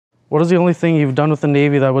What is the only thing you've done with the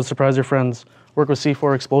Navy that would surprise your friends? Work with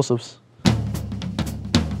C4 explosives.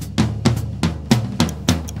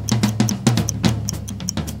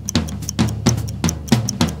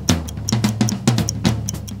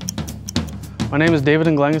 My name is David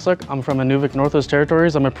Inglangasuk. I'm from Inuvik, Northwest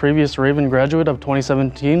Territories. I'm a previous Raven graduate of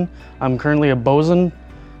 2017. I'm currently a bosun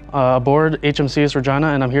aboard HMCS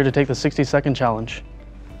Regina, and I'm here to take the 60-second challenge.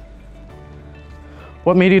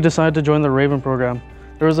 What made you decide to join the Raven program?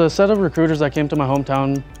 There was a set of recruiters that came to my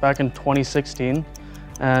hometown back in 2016,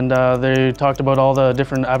 and they talked about all the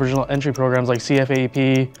different Aboriginal entry programs like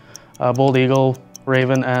CFAP, Bold Eagle,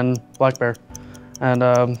 Raven, and Black Bear. And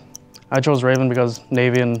I chose Raven because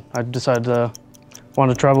Navy, and I decided to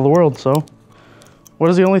want to travel the world. So,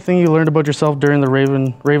 what is the only thing you learned about yourself during the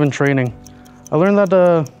Raven training? I learned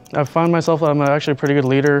that I found myself that I'm actually a pretty good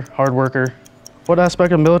leader, hard worker. What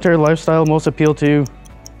aspect of military lifestyle most appealed to you?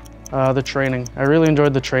 The training. I really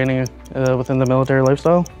enjoyed the training within the military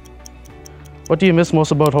lifestyle. What do you miss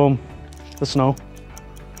most about home? The snow.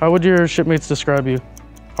 How would your shipmates describe you?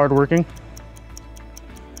 Hardworking.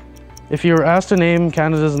 If you were asked to name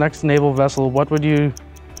Canada's next naval vessel, what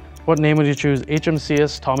name would you choose?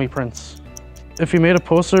 HMCS Tommy Prince. If you made a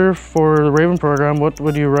poster for the Raven program, what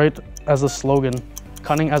would you write as a slogan?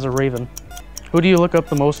 Cunning as a raven. Who do you look up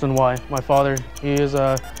the most and why? My father. He is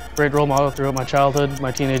a great role model throughout my childhood,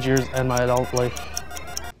 my teenage years, and my adult life.